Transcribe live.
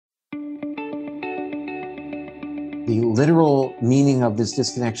The literal meaning of this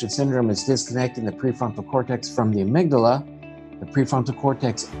disconnection syndrome is disconnecting the prefrontal cortex from the amygdala. The prefrontal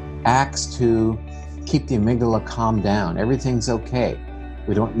cortex acts to keep the amygdala calmed down. Everything's okay.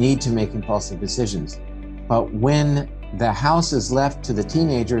 We don't need to make impulsive decisions. But when the house is left to the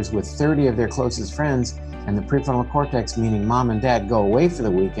teenagers with 30 of their closest friends and the prefrontal cortex, meaning mom and dad, go away for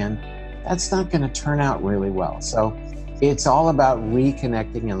the weekend, that's not going to turn out really well. So it's all about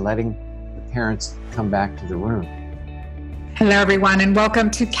reconnecting and letting the parents come back to the room. Hello, everyone, and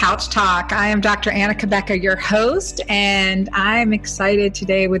welcome to Couch Talk. I am Dr. Anna Cabeca, your host, and I'm excited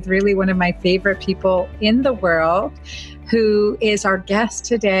today with really one of my favorite people in the world, who is our guest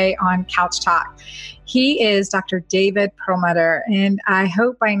today on Couch Talk. He is Dr. David Perlmutter, and I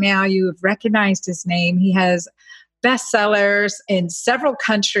hope by now you have recognized his name. He has bestsellers in several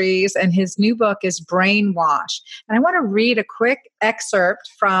countries, and his new book is Brainwash. And I want to read a quick excerpt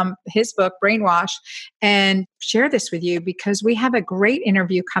from his book, Brainwash, and share this with you because we have a great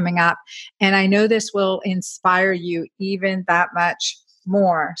interview coming up, and I know this will inspire you even that much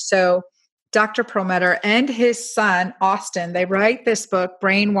more. So Dr. Perlmutter and his son, Austin, they write this book,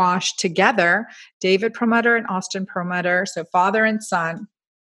 Brainwash, together, David Perlmutter and Austin Perlmutter, so father and son.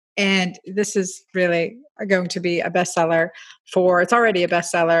 And this is really going to be a bestseller it's already a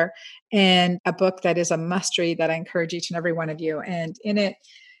bestseller, and a book that is a must-read that I encourage each and every one of you. And in it,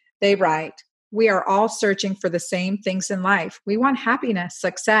 they write, we are all searching for the same things in life. We want happiness,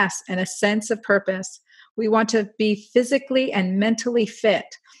 success, and a sense of purpose. We want to be physically and mentally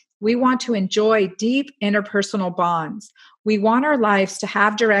fit. We want to enjoy deep interpersonal bonds. We want our lives to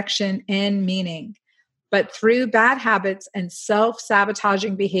have direction and meaning. But through bad habits and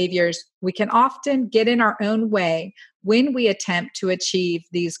self-sabotaging behaviors, we can often get in our own way when we attempt to achieve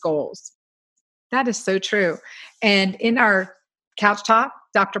these goals. That is so true. And in our Couch Talk,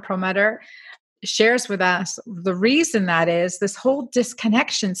 Dr. Perlmutter shares with us the reason that is this whole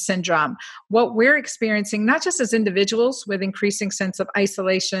disconnection syndrome, what we're experiencing, not just as individuals with increasing sense of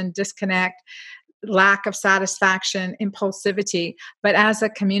isolation, disconnect, lack of satisfaction, impulsivity, but as a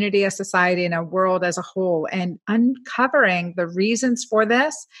community, a society, and a world as a whole. And uncovering the reasons for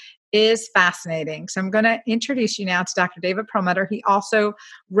this is fascinating. So I'm going to introduce you now to Dr. David Perlmutter. He also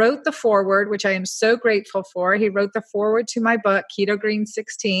wrote the foreword, which I am so grateful for. He wrote the foreword to my book, Keto Green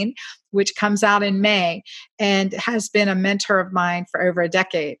 16, which comes out in May and has been a mentor of mine for over a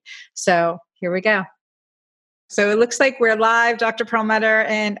decade. So here we go. So it looks like we're live, Dr. Perlmutter,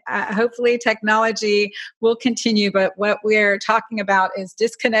 and hopefully technology will continue. But what we're talking about is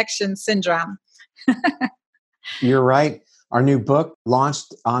disconnection syndrome. You're right. Our new book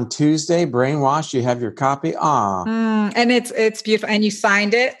launched on Tuesday, Brainwash. You have your copy. And it's beautiful. And you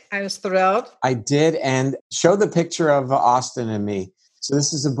signed it. I was thrilled. I did. And show the picture of Austin and me. So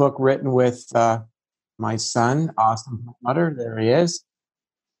this is a book written with my son, Austin Perlmutter. There he is.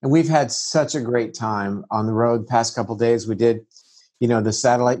 And we've had such a great time on the road. Past couple of days, we did, the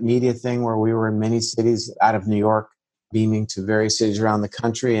satellite media thing where we were in many cities out of New York, beaming to various cities around the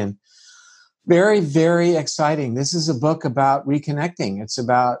country. And very, very exciting. This is a book about reconnecting. It's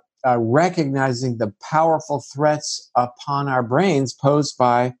about recognizing the powerful threats upon our brains posed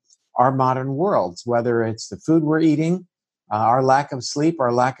by our modern worlds, whether it's the food we're eating, our lack of sleep,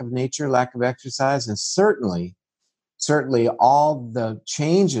 our lack of nature, lack of exercise, and certainly all the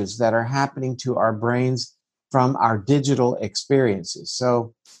changes that are happening to our brains from our digital experiences.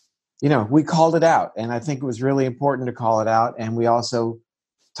 So, we called it out, and I think it was really important to call it out. And we also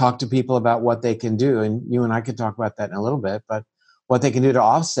talked to people about what they can do. And you and I could talk about that in a little bit, but what they can do to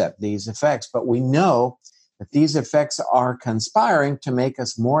offset these effects. But we know that these effects are conspiring to make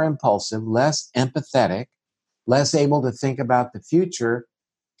us more impulsive, less empathetic, less able to think about the future.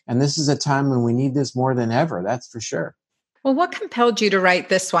 And this is a time when we need this more than ever. That's for sure. Well, what compelled you to write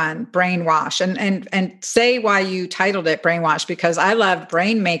this one, Brainwash? And say why you titled it Brainwash, because I loved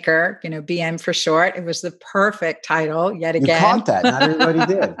Brainmaker, BM for short. It was the perfect title yet again. You caught that. Not everybody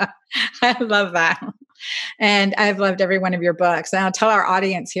did. I love that. And I've loved every one of your books. Now tell our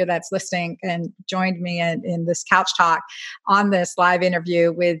audience here that's listening and joined me in this Couch Talk on this live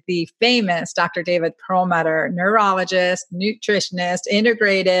interview with the famous Dr. David Perlmutter, neurologist, nutritionist,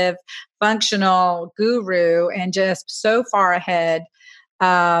 integrative, functional guru, and just so far ahead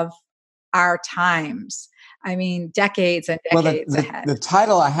of our times. I mean, decades and decades ahead. The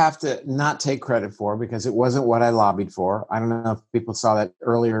title I have to not take credit for because it wasn't what I lobbied for. I don't know if people saw that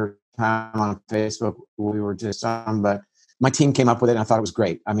earlier time on Facebook we were just on, but my team came up with it and I thought it was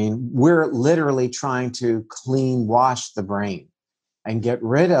great. I mean, we're literally trying to wash the brain and get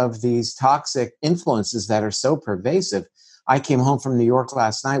rid of these toxic influences that are so pervasive. I came home from New York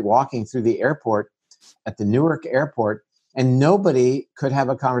last night, walking through the airport. at the Newark airport, and nobody could have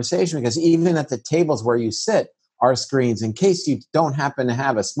a conversation because even at the tables where you sit are screens. In case you don't happen to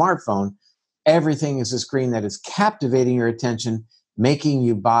have a smartphone, everything is a screen that is captivating your attention, making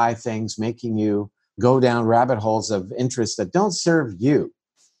you buy things, making you go down rabbit holes of interest that don't serve you.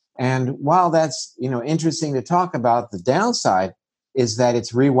 And while that's, interesting to talk about, the downside is that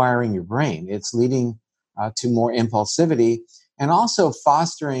it's rewiring your brain. It's leading to more impulsivity and also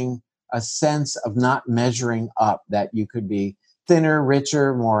fostering a sense of not measuring up, that you could be thinner,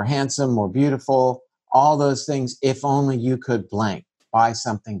 richer, more handsome, more beautiful, all those things, if only you could blank, buy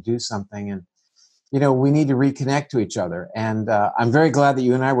something, do something. And, we need to reconnect to each other. And I'm very glad that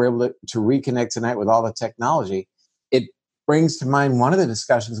you and I were able to reconnect tonight with all the technology. It brings to mind one of the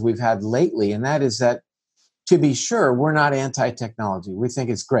discussions we've had lately, and that is that, to be sure, we're not anti-technology. We think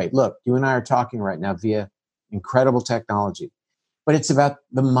it's great. Look, you and I are talking right now via incredible technology, but it's about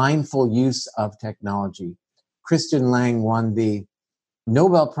the mindful use of technology. Christian Lang won the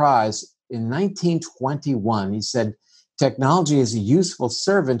Nobel Prize in 1921. He said, technology is a useful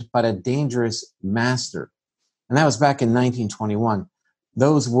servant, but a dangerous master. And that was back in 1921.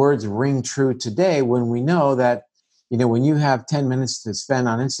 Those words ring true today when we know that, when you have 10 minutes to spend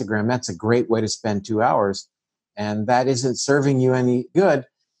on Instagram, that's a great way to spend 2 hours. And that isn't serving you any good.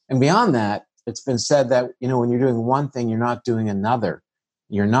 And beyond that, it's been said that, when you're doing one thing, you're not doing another.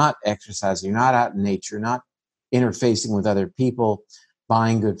 You're not exercising. You're not out in nature. You're not interfacing with other people,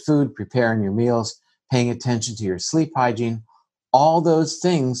 buying good food, preparing your meals, paying attention to your sleep hygiene, all those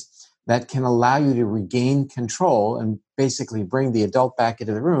things that can allow you to regain control and basically bring the adult back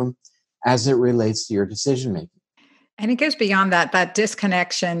into the room as it relates to your decision making. And it goes beyond that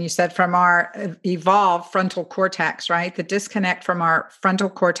disconnection you said from our evolved frontal cortex, right? The disconnect from our frontal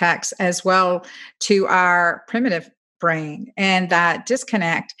cortex as well to our primitive brain. And that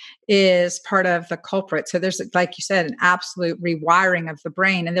disconnect is part of the culprit. So there's, like you said, an absolute rewiring of the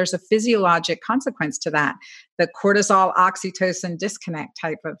brain. And there's a physiologic consequence to that, the cortisol oxytocin disconnect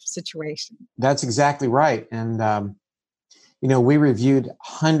type of situation. That's exactly right. And, we reviewed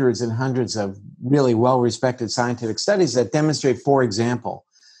hundreds and hundreds of really well-respected scientific studies that demonstrate, for example,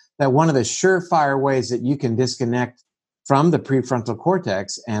 that one of the surefire ways that you can disconnect from the prefrontal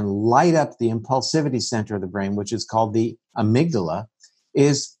cortex and light up the impulsivity center of the brain, which is called the amygdala,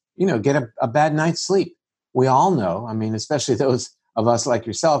 is, get a bad night's sleep. We all know, especially those of us like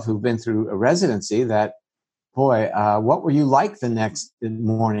yourself who've been through a residency, that, boy, what were you like the next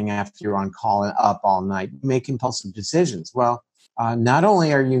morning after you're on call and up all night? Make impulsive decisions. Well, not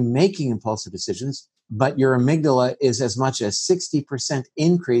only are you making impulsive decisions, but your amygdala is as much as 60%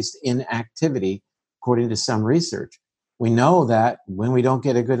 increased in activity, according to some research. We know that when we don't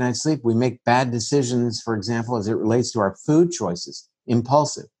get a good night's sleep, we make bad decisions, for example, as it relates to our food choices,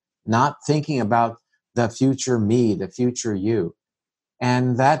 impulsive, not thinking about the future me, the future you.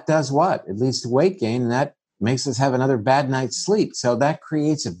 And that does what? It leads to weight gain, and that makes us have another bad night's sleep. So that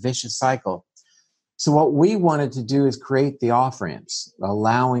creates a vicious cycle. So what we wanted to do is create the off-ramps,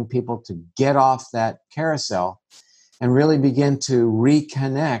 allowing people to get off that carousel and really begin to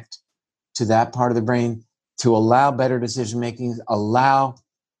reconnect to that part of the brain, to allow better decision-making, allow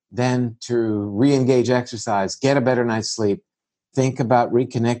then to re-engage exercise, get a better night's sleep, think about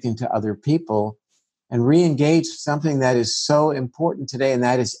reconnecting to other people, and re-engage something that is so important today, and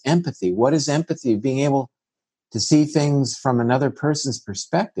that is empathy. What is empathy? Being able to see things from another person's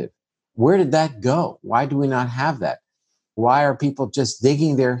perspective. Where did that go? Why do we not have that? Why are people just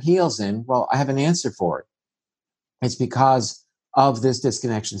digging their heels in? Well, I have an answer for it. It's because of this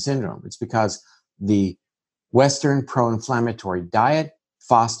disconnection syndrome. It's because the Western pro-inflammatory diet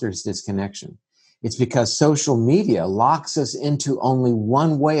fosters disconnection. It's because social media locks us into only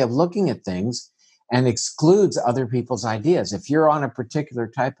one way of looking at things and excludes other people's ideas. If you're on a particular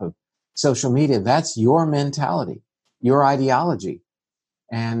type of social media, that's your mentality, your ideology.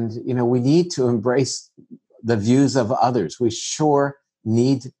 And, we need to embrace the views of others. We sure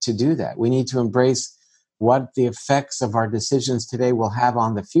need to do that. We need to embrace what the effects of our decisions today will have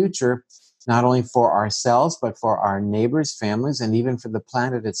on the future, not only for ourselves, but for our neighbors, families, and even for the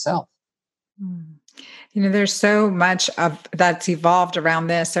planet itself. There's so much of that's evolved around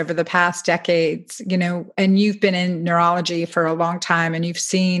this over the past decades, and you've been in neurology for a long time, and you've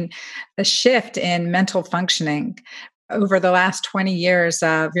seen a shift in mental functioning over the last 20 years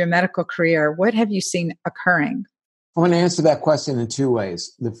of your medical career. What have you seen occurring? I want to answer that question in two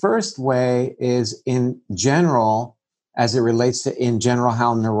ways. The first way is in general, as it relates to in general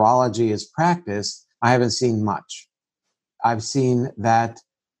how neurology is practiced, I haven't seen much. I've seen that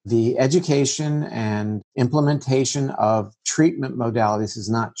The education and implementation of treatment modalities has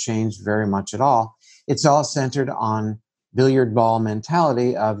not changed very much at all. It's all centered on billiard ball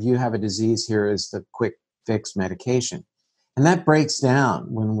mentality of you have a disease, here is the quick fix medication. And that breaks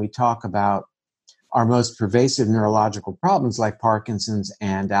down when we talk about our most pervasive neurological problems like Parkinson's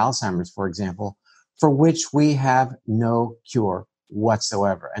and Alzheimer's, for example, for which we have no cure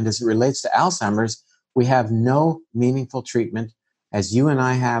whatsoever. And as it relates to Alzheimer's, we have no meaningful treatment as you and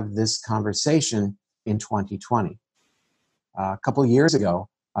I have this conversation in 2020. A couple of years ago,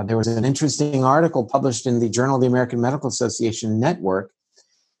 there was an interesting article published in the Journal of the American Medical Association Network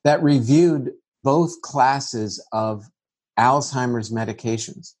that reviewed both classes of Alzheimer's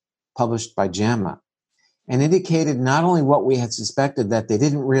medications published by JAMA and indicated not only what we had suspected, that they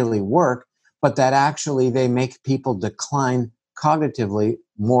didn't really work, but that actually they make people decline cognitively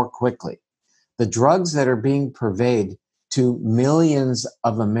more quickly. The drugs that are being purveyed to millions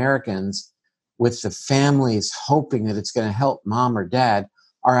of Americans with the families hoping that it's going to help mom or dad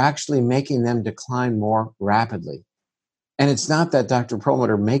are actually making them decline more rapidly. And it's not that Dr.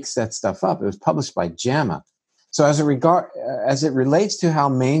 Perlmutter makes that stuff up. It was published by JAMA. So as it relates to how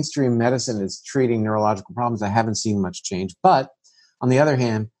mainstream medicine is treating neurological problems, I haven't seen much change. But on the other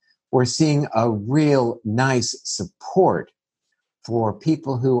hand, we're seeing a real nice support for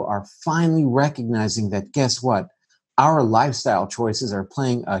people who are finally recognizing that, guess what? Our lifestyle choices are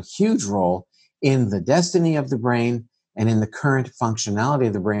playing a huge role in the destiny of the brain and in the current functionality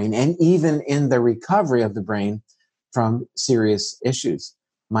of the brain, and even in the recovery of the brain from serious issues.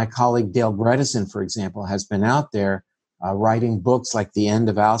 My colleague Dale Bredesen, for example, has been out there writing books like The End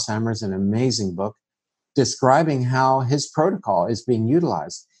of Alzheimer's, an amazing book, describing how his protocol is being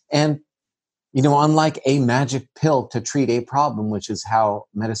utilized. And, unlike a magic pill to treat a problem, which is how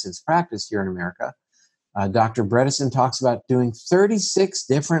medicine's practiced here in America, Dr. Bredesen talks about doing 36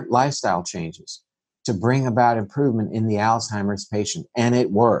 different lifestyle changes to bring about improvement in the Alzheimer's patient, and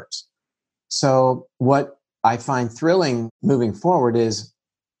it works. So what I find thrilling moving forward is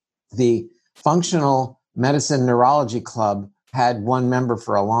the Functional Medicine Neurology Club had one member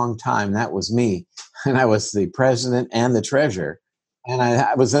for a long time. That was me. And I was the president and the treasurer. And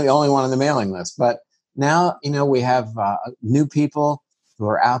I was the only one on the mailing list. But now, we have new people who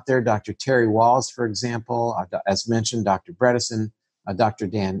are out there. Dr. Terry Walls, for example, as mentioned, Dr. Bredesen, Dr.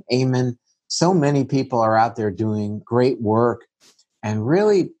 Dan Amen. So many people are out there doing great work and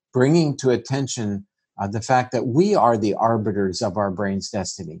really bringing to attention the fact that we are the arbiters of our brain's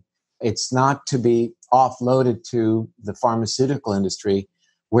destiny. It's not to be offloaded to the pharmaceutical industry,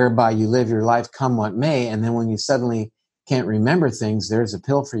 whereby you live your life come what may, and then when you suddenly can't remember things, there's a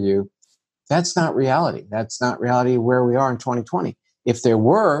pill for you. That's not reality. That's not reality where we are in 2020. If there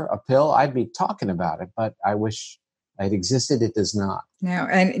were a pill, I'd be talking about it, but I wish it existed. It does not. No,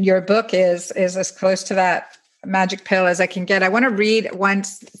 and your book is as close to that magic pill as I can get. I want to read one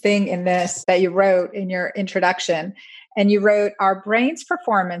thing in this that you wrote in your introduction. And you wrote, our brain's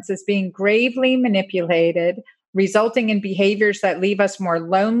performance is being gravely manipulated, resulting in behaviors that leave us more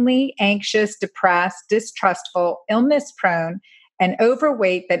lonely, anxious, depressed, distrustful, illness-prone, and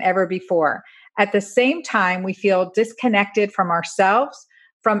overweight than ever before. At the same time, we feel disconnected from ourselves,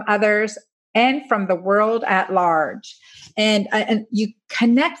 from others, and from the world at large. And you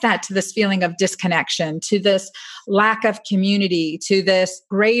connect that to this feeling of disconnection, to this lack of community, to this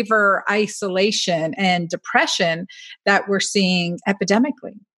graver isolation and depression that we're seeing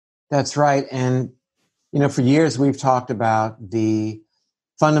epidemically. That's right. And, for years we've talked about the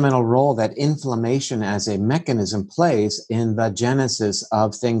fundamental role that inflammation as a mechanism plays in the genesis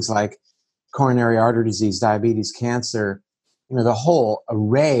of things like coronary artery disease, diabetes, cancer, the whole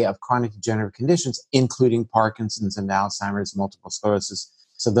array of chronic degenerative conditions, including Parkinson's and Alzheimer's, multiple sclerosis.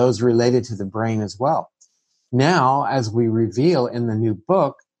 So those related to the brain as well. Now, as we reveal in the new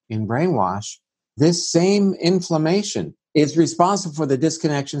book, in Brainwash, this same inflammation is responsible for the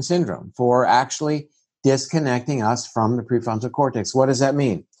disconnection syndrome, for actually disconnecting us from the prefrontal cortex. What does that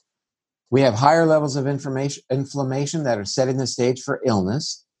mean? We have higher levels of inflammation that are setting the stage for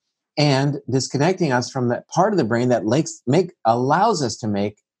illness, and disconnecting us from that part of the brain that allows us to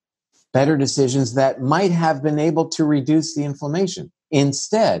make better decisions that might have been able to reduce the inflammation.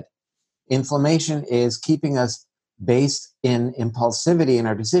 Instead, inflammation is keeping us based in impulsivity in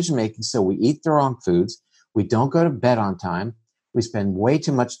our decision making. So we eat the wrong foods, we don't go to bed on time, we spend way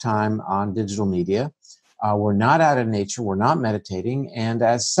too much time on digital media, we're not out in nature, we're not meditating, and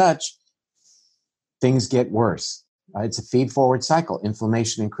as such, things get worse. It's a feed-forward cycle.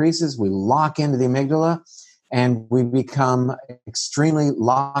 Inflammation increases, we lock into the amygdala, and we become extremely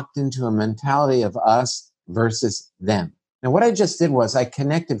locked into a mentality of us versus them. Now, what I just did was I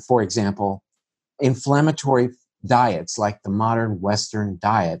connected, for example, inflammatory diets like the modern Western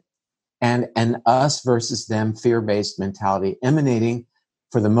diet and an us versus them fear-based mentality emanating,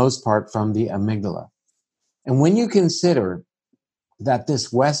 for the most part, from the amygdala. And when you consider that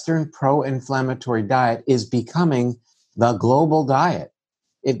this Western pro-inflammatory diet is becoming the global diet,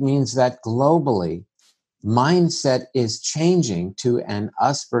 it means that globally, mindset is changing to an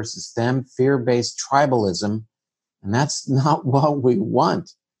us versus them fear-based tribalism, and that's not what we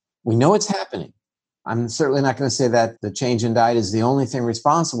want. We know it's happening. I'm certainly not going to say that the change in diet is the only thing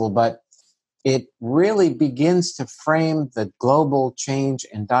responsible, but it really begins to frame the global change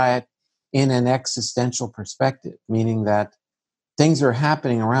in diet in an existential perspective, meaning that things are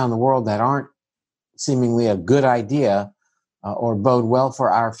happening around the world that aren't seemingly a good idea or bode well for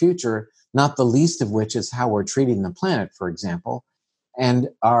our future, not the least of which is how we're treating the planet, for example. And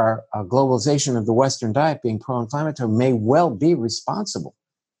our globalization of the Western diet being pro-inflammatory may well be responsible.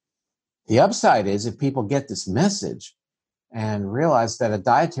 The upside is if people get this message and realize that a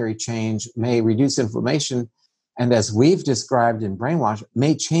dietary change may reduce inflammation, and as we've described in Brainwash,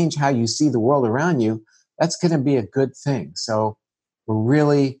 may change how you see the world around you, that's going to be a good thing. So we're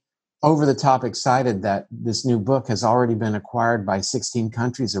really over the top excited that this new book has already been acquired by 16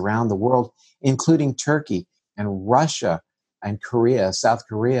 countries around the world, including Turkey and Russia and Korea, South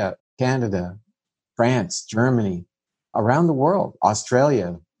Korea, Canada, France, Germany, around the world,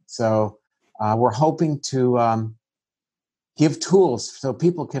 Australia. So we're hoping to give tools so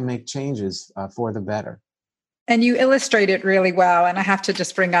people can make changes for the better. And you illustrate it really well. And I have to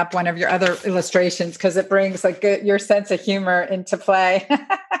just bring up one of your other illustrations because it brings like your sense of humor into play.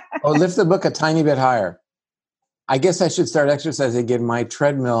 Oh, lift the book a tiny bit higher. I guess I should start exercising again. My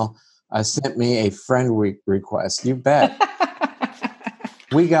treadmill sent me a friend request. You bet.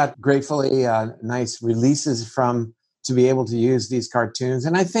 We got gratefully nice releases to be able to use these cartoons.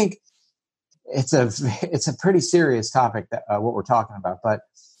 And I think it's a pretty serious topic that what we're talking about. But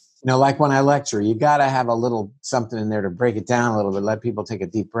like when I lecture, you got to have a little something in there to break it down a little bit, let people take a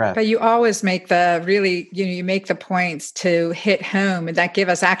deep breath. But you always make you make the points to hit home and that give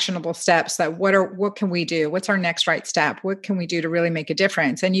us actionable steps that what can we do? What's our next right step? What can we do to really make a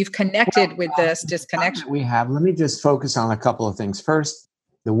difference? And you've connected with this disconnection. We have. Let me just focus on a couple of things. First,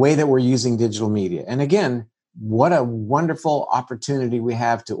 the way that we're using digital media. And again, what a wonderful opportunity we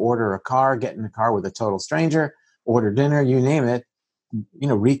have to order a car, get in a car with a total stranger, order dinner, you name it.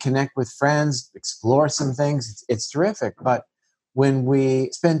 Reconnect with friends, explore some things. It's terrific. But when we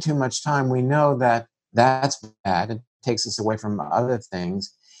spend too much time, we know that that's bad. It takes us away from other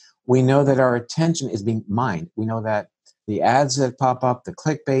things. We know that our attention is being mined. We know that the ads that pop up, the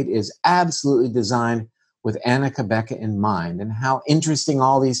clickbait is absolutely designed with Anna Cabeca in mind, and how interesting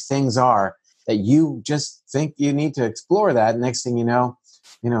all these things are that you just think you need to explore that. Next thing you know,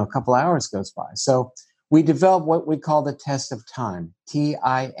 a couple hours goes by. So we develop what we call the test of time,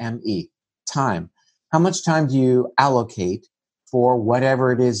 T-I-M-E, time. How much time do you allocate for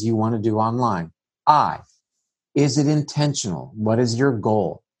whatever it is you want to do online? I, is it intentional? What is your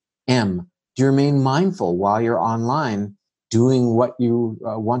goal? M, do you remain mindful while you're online doing what you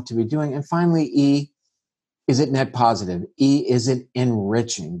want to be doing? And finally, E, is it net positive? E, is it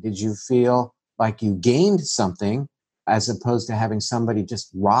enriching? Did you feel like you gained something as opposed to having somebody just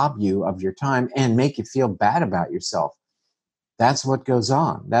rob you of your time and make you feel bad about yourself? That's what goes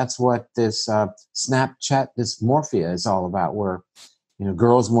on. That's what this Snapchat dysmorphia is all about, where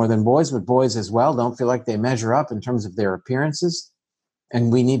girls more than boys, but boys as well, don't feel like they measure up in terms of their appearances.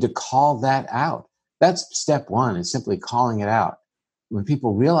 And we need to call that out. That's step one, is simply calling it out. When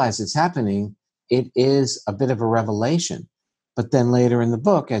people realize it's happening, it is a bit of a revelation. But then later in the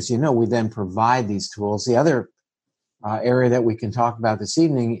book, as you know, we then provide these tools. The other area that we can talk about this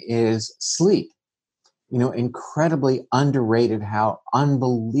evening is sleep. Incredibly underrated how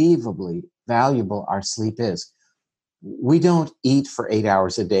unbelievably valuable our sleep is. We don't eat for 8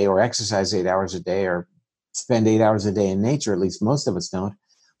 hours a day or exercise 8 hours a day or spend 8 hours a day in nature. At least most of us don't.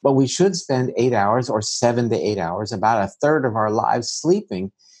 But we should spend 8 hours or 7 to 8 hours, about a third of our lives,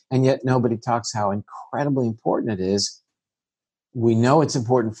 sleeping. And yet nobody talks how incredibly important it is. We know it's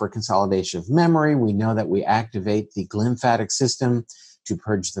important for consolidation of memory. We know that we activate the glymphatic system to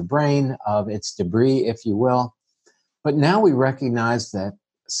purge the brain of its debris, if you will. But now we recognize that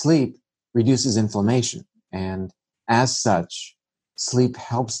sleep reduces inflammation. And as such, sleep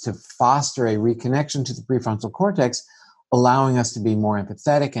helps to foster a reconnection to the prefrontal cortex, allowing us to be more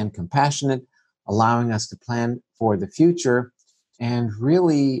empathetic and compassionate, allowing us to plan for the future and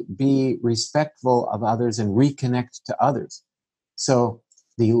really be respectful of others and reconnect to others. So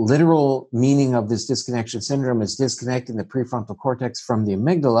The literal meaning of this disconnection syndrome is disconnecting the prefrontal cortex from the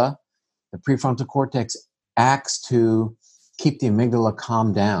amygdala. The prefrontal cortex acts to keep the amygdala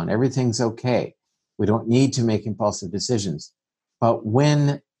calmed down. Everything's okay. We don't need to make impulsive decisions. But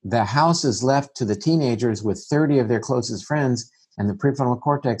when the house is left to the teenagers with 30 of their closest friends and the prefrontal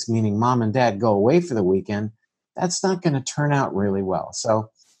cortex, meaning mom and dad, go away for the weekend, that's not going to turn out really well. So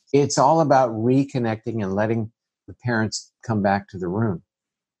it's all about reconnecting and letting the parents come back to the room.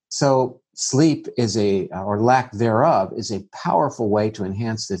 So sleep is or lack thereof, is a powerful way to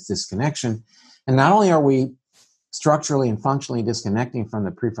enhance this disconnection. And not only are we structurally and functionally disconnecting from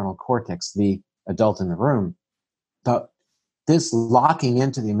the prefrontal cortex, the adult in the room, but this locking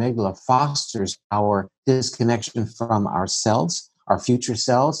into the amygdala fosters our disconnection from ourselves, our future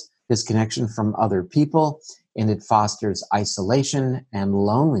selves, disconnection from other people, and it fosters isolation and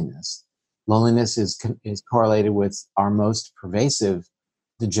loneliness. Loneliness is correlated with our most pervasive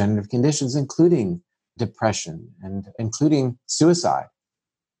degenerative conditions, including depression and including suicide.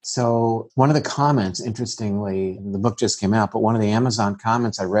 So one of the comments, interestingly, the book just came out, but one of the Amazon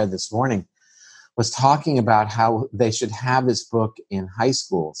comments I read this morning was talking about how they should have this book in high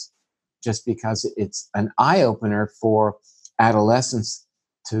schools just because it's an eye-opener for adolescents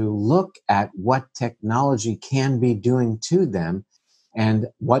to look at what technology can be doing to them and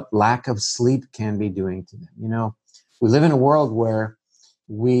what lack of sleep can be doing to them. You know, we live in a world where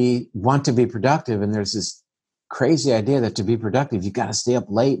we want to be productive, and there's this crazy idea that to be productive, you've got to stay up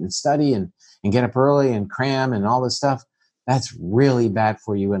late and study and get up early and cram and all this stuff. That's really bad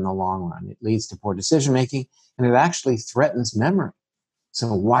for you in the long run. It leads to poor decision making, and it actually threatens memory.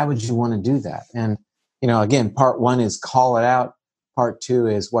 So why would you want to do that? And, you know, again, part one is call it out. Part two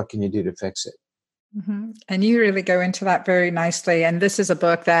is what can you do to fix it? Mm-hmm. And you really go into that very nicely. And this is a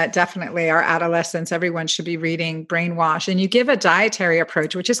book that definitely our adolescents, everyone should be reading, Brainwash. And you give a dietary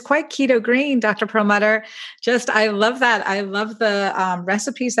approach, which is quite keto green, Dr. Perlmutter. I love that. I love the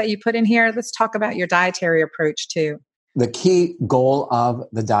recipes that you put in here. Let's talk about your dietary approach too. The key goal of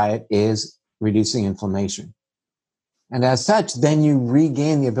the diet is reducing inflammation. And as such, then you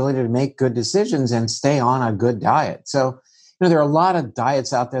regain the ability to make good decisions and stay on a good diet. So, you know, there are a lot of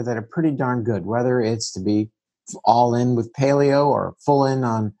diets out there that are pretty darn good, whether it's to be all in with paleo or full in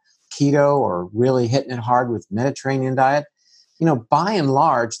on keto or really hitting it hard with Mediterranean diet. You know, by and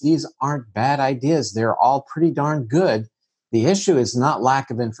large, these aren't bad ideas. They're all pretty darn good. The issue is not lack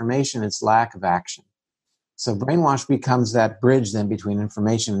of information, it's lack of action. So Brainwash becomes that bridge then between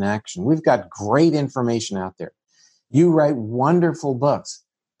information and action. We've got great information out there. You write wonderful books,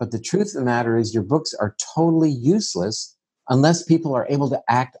 but the truth of the matter is your books are totally useless unless people are able to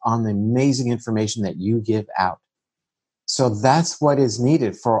act on the amazing information that you give out. So that's what is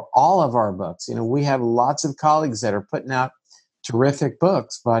needed for all of our books. You know, we have lots of colleagues that are putting out terrific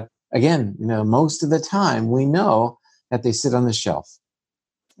books, but again, you know, most of the time we know that they sit on the shelf.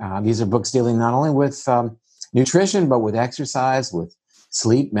 These are books dealing not only with nutrition, but with exercise, with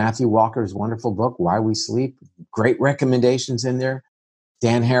sleep. Matthew Walker's wonderful book, Why We Sleep. Great recommendations in there.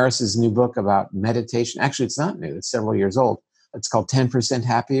 Dan Harris's new book about meditation. Actually, it's not new. It's several years old. It's called 10%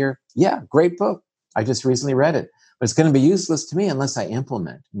 Happier. Yeah, great book. I just recently read it. But it's going to be useless to me unless I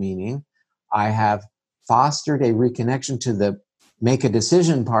implement, meaning I have fostered a reconnection to the make a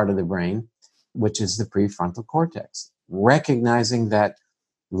decision part of the brain, which is the prefrontal cortex, recognizing that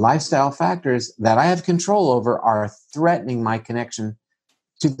lifestyle factors that I have control over are threatening my connection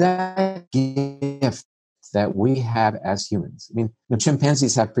to that gift that we have as humans. I mean, you know,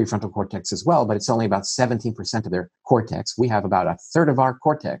 chimpanzees have prefrontal cortex as well, but it's only about 17% of their cortex. We have about a third of our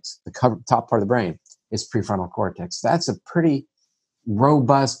cortex, the top part of the brain, is prefrontal cortex. That's a pretty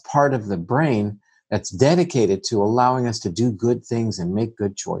robust part of the brain that's dedicated to allowing us to do good things and make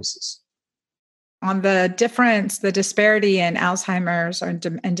good choices. On the difference, the disparity in Alzheimer's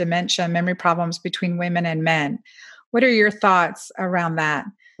and dementia, memory problems between women and men, what are your thoughts around that?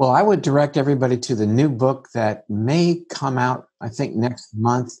 Well, I would direct everybody to the new book that may come out, I think, next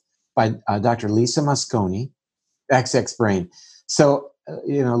month by Dr. Lisa Mosconi, XX Brain. So,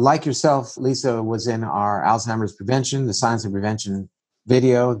 you know, like yourself, Lisa was in our Alzheimer's prevention, the science of prevention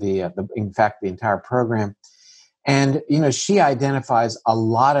video, in fact, the entire program. And, you know, she identifies a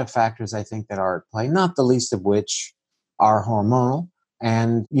lot of factors, I think, that are at play, not the least of which are hormonal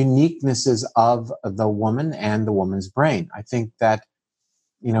and uniquenesses of the woman and the woman's brain. I think that,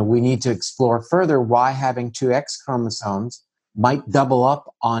 you know, we need to explore further why having two X chromosomes might double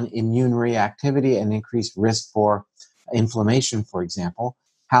up on immune reactivity and increase risk for inflammation, for example,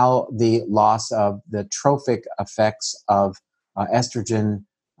 how the loss of the trophic effects of estrogen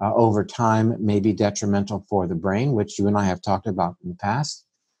over time may be detrimental for the brain, which you and I have talked about in the past.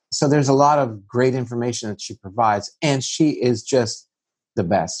 So there's a lot of great information that she provides, and she is just the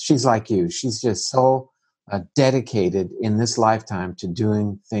best. She's like you. She's just so dedicated in this lifetime to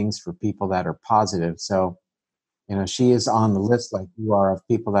doing things for people that are positive. So, she is on the list like you are of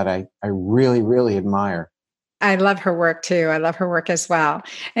people that I really, really admire. I love her work too. I love her work as well.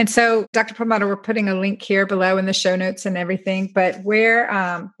 And so, Dr. Perlmutter, we're putting a link here below in the show notes and everything. But where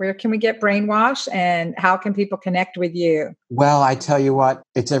can we get Brainwash, and how can people connect with you? Well, I tell you what,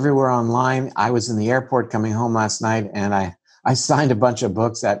 it's everywhere online. I was in the airport coming home last night, and I signed a bunch of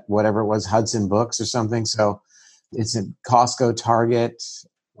books at whatever it was, Hudson Books or something. So it's at Costco, Target,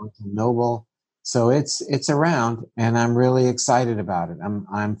 Barnes and Noble. So it's around, and I'm really excited about it.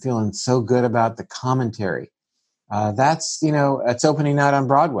 I'm feeling so good about the commentary. It's opening night on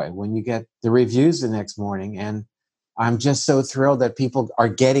Broadway when you get the reviews the next morning. And I'm just so thrilled that people are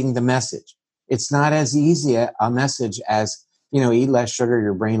getting the message. It's not as easy a message as, eat less sugar,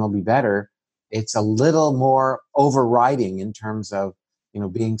 your brain will be better. It's a little more overriding in terms of,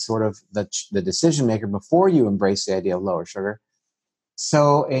 being sort of the decision maker before you embrace the idea of lower sugar.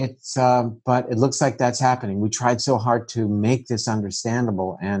 So but it looks like that's happening. We tried so hard to make this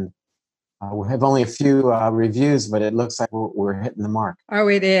understandable, and we have only a few reviews, but it looks like we're hitting the mark. Oh,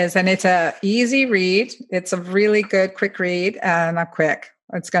 it is. And it's a easy read. It's a really good, quick read. Not quick.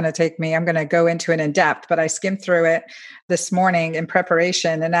 It's going to take me, I'm going to go into it in depth, but I skimmed through it this morning in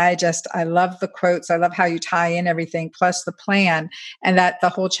preparation. And I love the quotes. I love how you tie in everything, plus the plan, and that the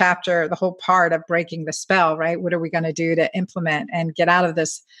whole chapter, the whole part of breaking the spell, right? What are we going to do to implement and get out of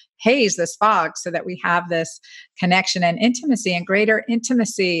this haze, this fog, so that we have this connection and intimacy and greater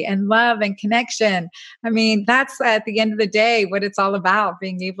intimacy and love and connection? I mean, that's at the end of the day what it's all about,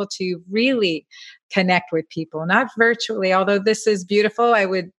 being able to really connect with people, not virtually, although this is beautiful. I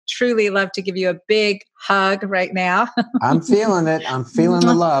would truly love to give you a big hug right now. I'm feeling it. I'm feeling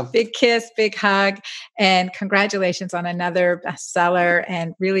the love. Big kiss, big hug, and congratulations on another bestseller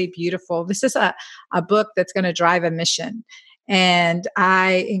and really beautiful. This is a book that's going to drive a mission. And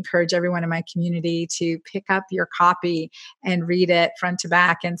I encourage everyone in my community to pick up your copy and read it front to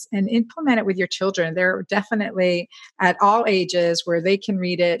back and implement it with your children. They're definitely at all ages where they can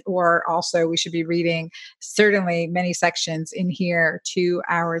read it, or also we should be reading certainly many sections in here to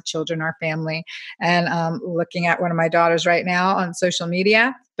our children, our family. And looking at one of my daughters right now on social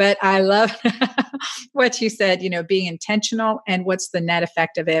media. But I love what you said, being intentional and what's the net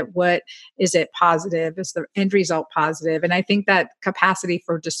effect of it? What is it positive? Is the end result positive? And I think that capacity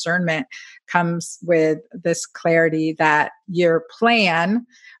for discernment comes with this clarity that your plan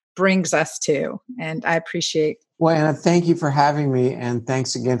brings us to. And I appreciate. Well, Anna, thank you for having me. And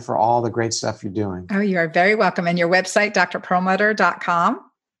thanks again for all the great stuff you're doing. Oh, you are very welcome. And your website, drperlmutter.com.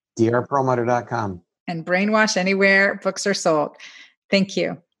 drperlmutter.com. And Brainwash anywhere books are sold. Thank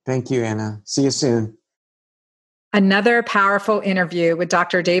you. Thank you, Anna. See you soon. Another powerful interview with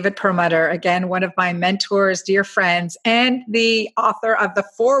Dr. David Perlmutter, again, one of my mentors, dear friends, and the author of the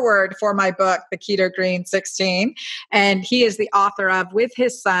foreword for my book, The Keto Green 16. And he is the author of, with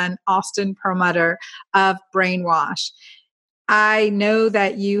his son, Austin Perlmutter, of Brainwash. I know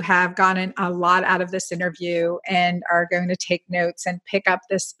that you have gotten a lot out of this interview and are going to take notes and pick up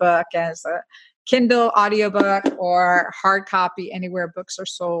this book as a Kindle audiobook or hard copy anywhere books are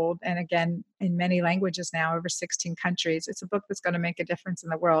sold. And again, in many languages now, over 16 countries. It's a book that's going to make a difference in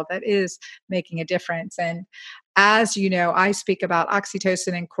the world, that is making a difference. And as you know, I speak about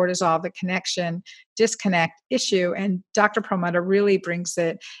oxytocin and cortisol, the connection, disconnect issue. And Dr. Perlmutter really brings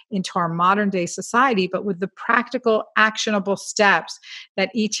it into our modern day society, but with the practical, actionable steps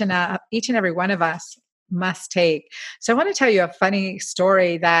that each and every one of us must take. So I want to tell you a funny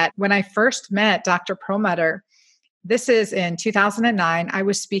story that when I first met Dr. Perlmutter, this is in 2009, I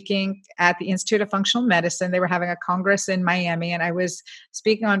was speaking at the Institute of Functional Medicine. They were having a congress in Miami, and I was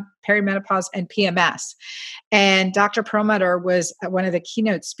speaking on perimenopause and PMS. And Dr. Perlmutter was one of the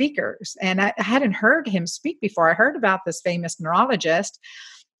keynote speakers. And I hadn't heard him speak before. I heard about this famous neurologist.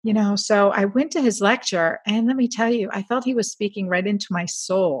 So I went to his lecture, and let me tell you, I felt he was speaking right into my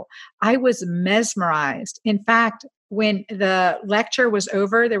soul. I was mesmerized. In fact, when the lecture was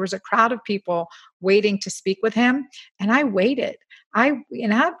over, there was a crowd of people waiting to speak with him, and I waited. I'm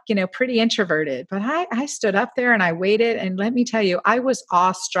pretty introverted, but I stood up there and I waited, and let me tell you, I was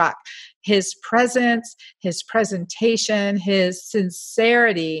awestruck. His presence, his presentation, his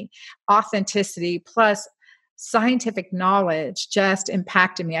sincerity, authenticity, plus scientific knowledge just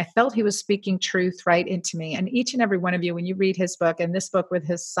impacted me. I felt he was speaking truth right into me. And each and every one of you, when you read his book, and this book with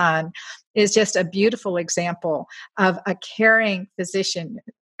his son is just a beautiful example of a caring physician,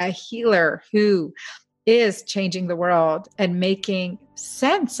 a healer who is changing the world and making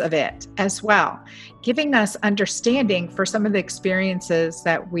sense of it as well, giving us understanding for some of the experiences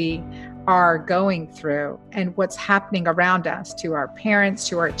that we are going through and what's happening around us, to our parents,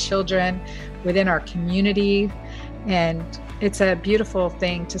 to our children, within our community. And it's a beautiful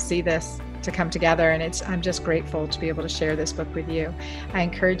thing to see this to come together. And I'm just grateful to be able to share this book with you. I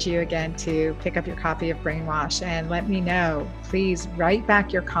encourage you again to pick up your copy of Brainwash and let me know. Please write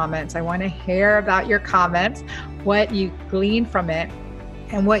back your comments. I want to hear about your comments, what you glean from it,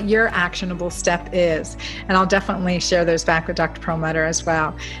 and what your actionable step is. And I'll definitely share those back with Dr. Perlmutter as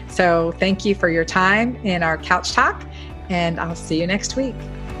well. So thank you for your time in our Couch Talk, and I'll see you next week.